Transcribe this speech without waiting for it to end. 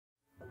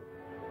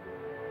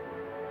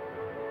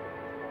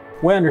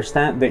We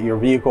understand that your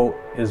vehicle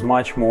is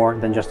much more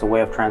than just a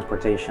way of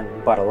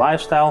transportation, but a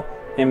lifestyle,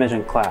 image,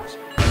 and class.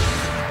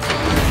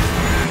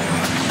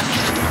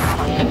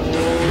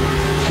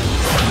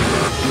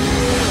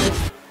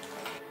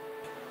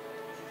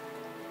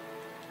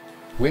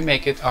 We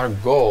make it our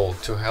goal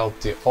to help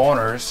the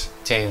owners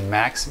attain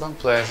maximum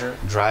pleasure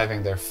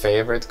driving their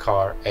favorite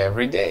car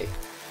every day.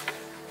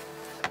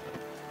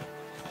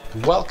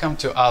 Welcome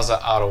to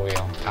Aza Auto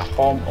Wheel, a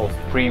home of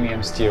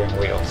premium steering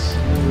wheels.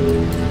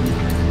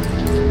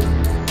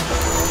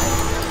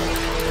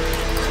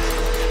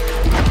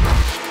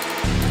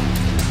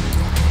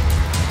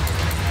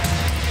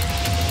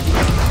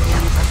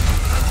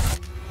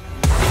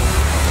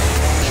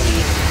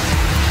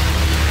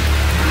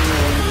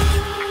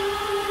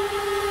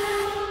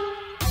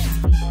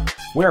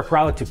 We are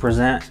proud to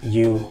present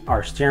you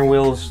our steering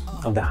wheels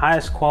of the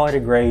highest quality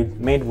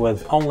grade, made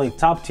with only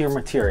top-tier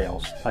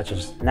materials such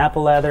as Napa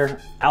leather,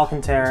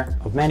 Alcantara,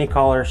 of many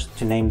colors,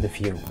 to name the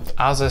few.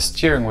 Aza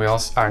steering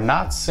wheels are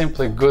not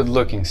simply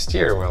good-looking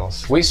steering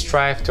wheels. We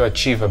strive to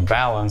achieve a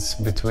balance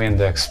between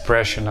the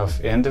expression of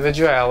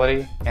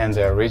individuality and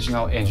the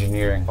original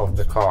engineering of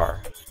the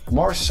car.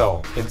 More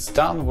so, it's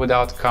done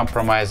without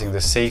compromising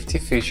the safety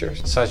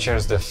features, such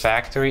as the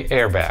factory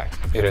airbag.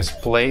 It is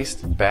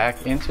placed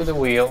back into the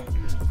wheel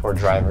for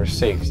driver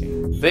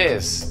safety.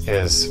 This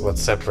is what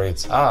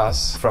separates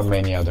us from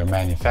many other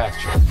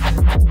manufacturers.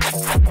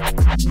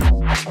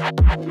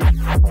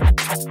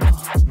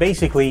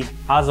 Basically,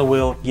 Aza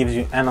Wheel gives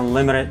you an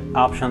unlimited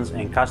options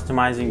in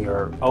customizing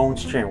your own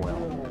steering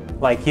wheel.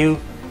 Like you,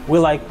 we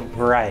like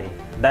variety.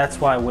 That's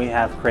why we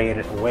have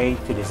created a way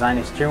to design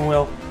a steering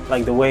wheel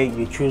like the way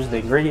you choose the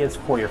ingredients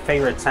for your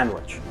favorite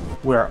sandwich.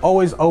 We are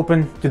always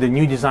open to the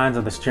new designs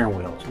of the steering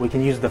wheels. We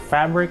can use the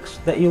fabrics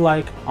that you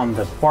like on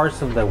the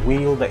parts of the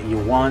wheel that you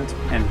want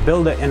and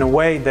build it in a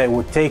way that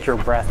would take your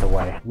breath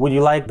away. Would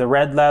you like the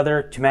red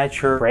leather to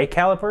match your brake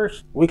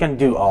calipers? We can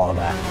do all of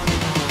that.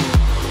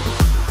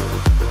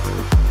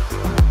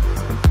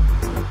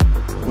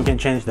 We can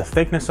change the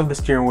thickness of the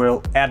steering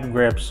wheel, add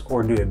grips,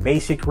 or do a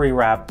basic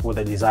rewrap with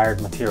a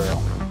desired material.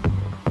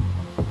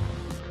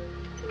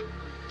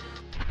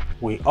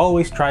 We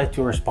always try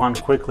to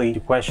respond quickly to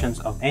questions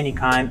of any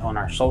kind on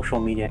our social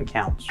media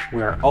accounts.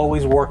 We are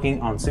always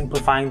working on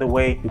simplifying the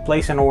way you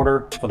place an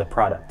order for the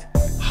product.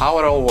 How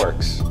it all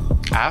works.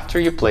 After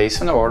you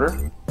place an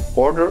order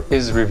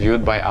is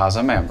reviewed by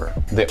Aza member.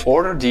 The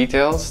order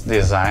details,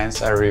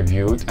 designs are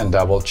reviewed and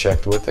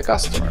double-checked with the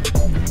customer.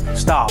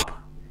 Stop!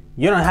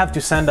 You don't have to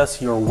send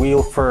us your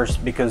wheel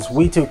first because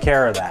we took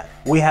care of that.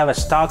 We have a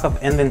stock of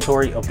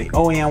inventory of the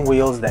OEM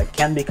wheels that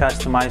can be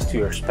customized to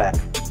your spec.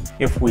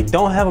 If we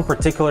don't have a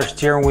particular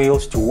steering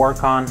wheels to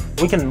work on,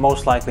 we can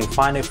most likely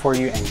find it for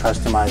you and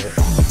customize it.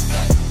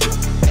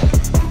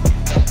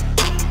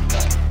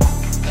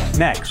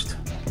 Next,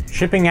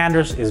 shipping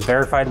address is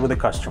verified with the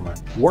customer.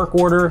 Work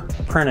order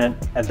printed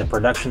at the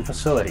production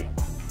facility.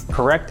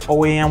 Correct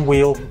OEM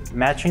wheel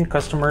matching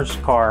customer's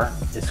car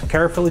is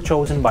carefully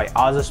chosen by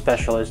Aza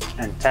specialists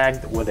and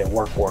tagged with a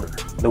work order.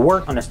 The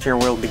work on the steering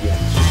wheel begins.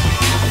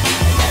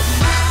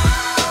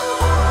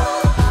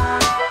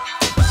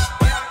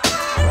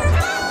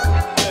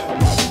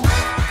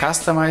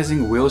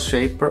 Customizing wheel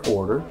shape per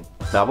order,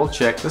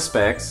 double-check the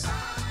specs,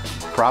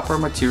 proper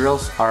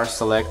materials are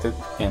selected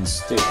and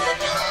stitched.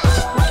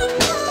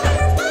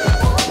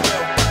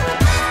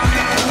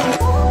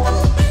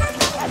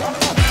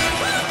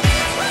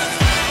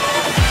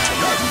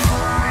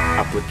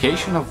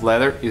 Application of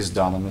leather is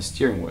done on the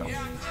steering wheel.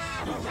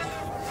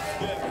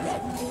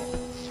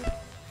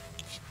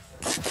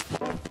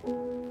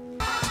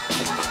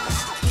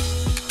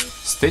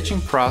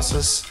 Stitching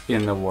process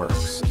in the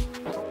works.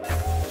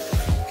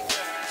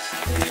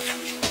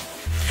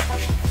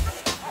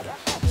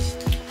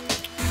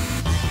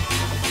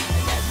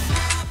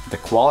 The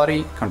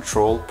quality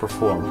control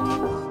performed.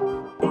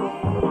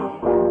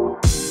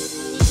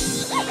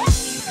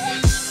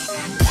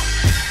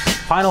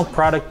 Final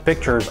product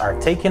pictures are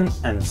taken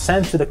and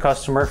sent to the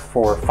customer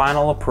for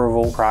final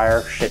approval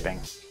prior shipping.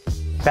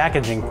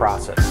 Packaging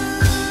process.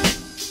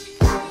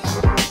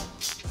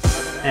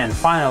 And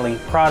finally,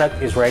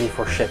 product is ready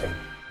for shipping.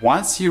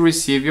 Once you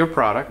receive your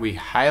product, we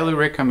highly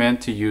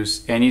recommend to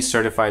use any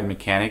certified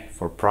mechanic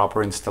for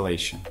proper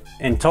installation.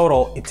 In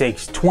total, it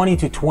takes 20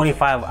 to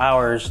 25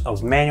 hours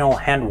of manual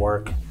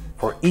handwork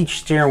for each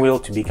steering wheel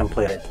to be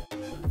completed.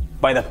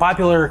 By the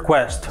popular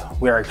request,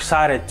 we are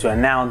excited to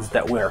announce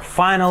that we are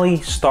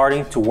finally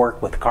starting to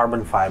work with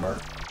carbon fiber.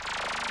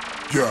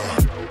 Yeah.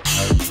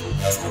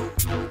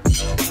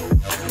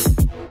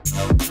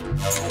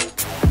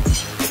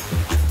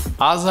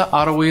 Aza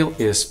Auto Wheel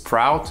is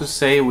proud to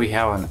say we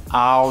have an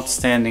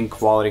outstanding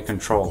quality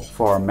control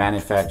for our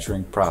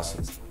manufacturing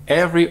process.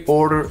 Every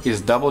order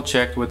is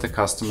double-checked with the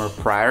customer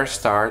prior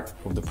start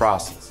of the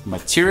process.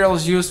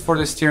 Materials used for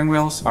the steering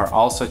wheels are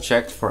also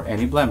checked for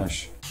any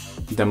blemish.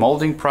 The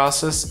molding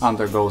process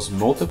undergoes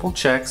multiple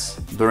checks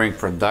during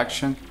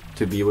production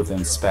to be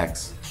within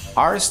specs.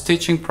 Our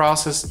stitching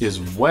process is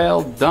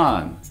well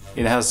done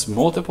It has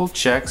multiple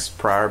checks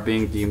prior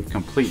being deemed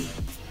complete.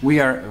 We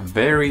are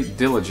very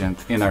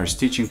diligent in our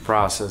stitching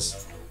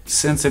process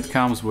since it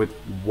comes with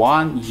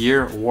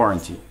 1-year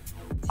warranty.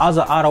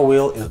 Aza Auto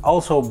Wheel is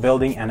also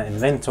building an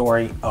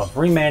inventory of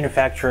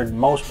remanufactured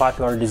most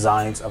popular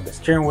designs of the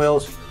steering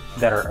wheels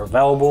that are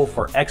available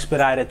for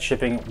expedited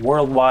shipping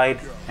worldwide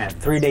and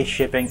 3-day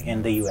shipping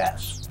in the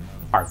US.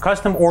 Our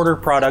custom order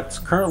products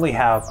currently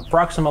have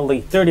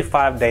approximately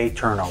 35-day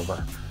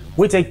turnover.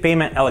 We take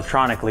payment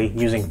electronically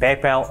using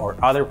PayPal or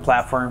other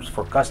platforms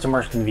for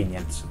customers'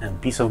 convenience and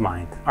peace of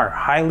mind. Our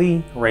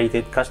highly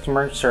rated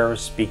customer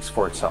service speaks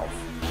for itself.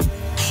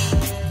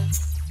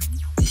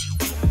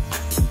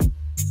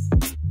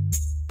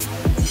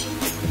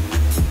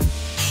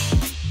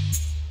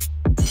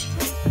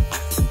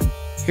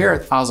 Here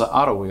at Aza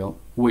Auto Wheel,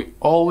 we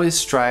always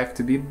strive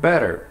to be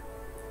better.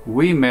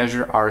 We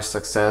measure our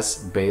success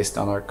based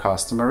on our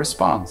customer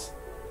response.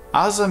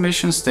 Aza's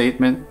mission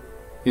statement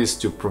is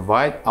to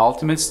provide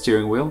ultimate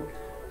steering wheel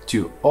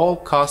to all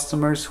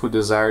customers who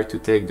desire to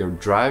take their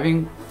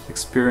driving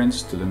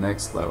experience to the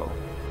next level.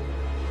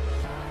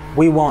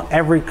 We want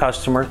every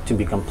customer to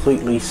be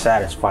completely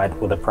satisfied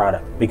with the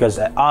product because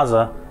at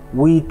Aza,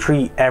 we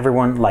treat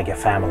everyone like a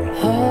family.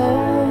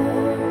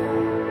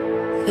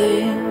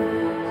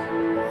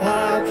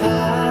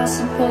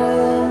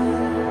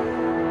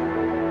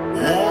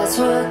 That's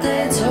what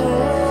they told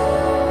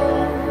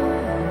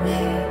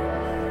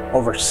me.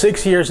 Over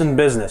 6 years in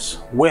business,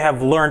 we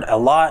have learned a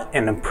lot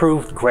and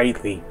improved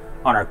greatly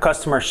on our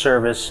customer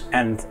service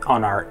and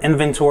on our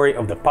inventory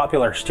of the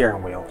popular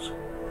steering wheels.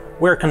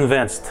 We're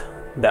convinced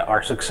that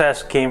our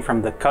success came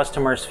from the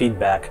customers'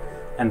 feedback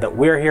and that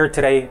we're here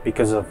today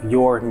because of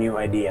your new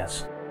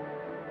ideas.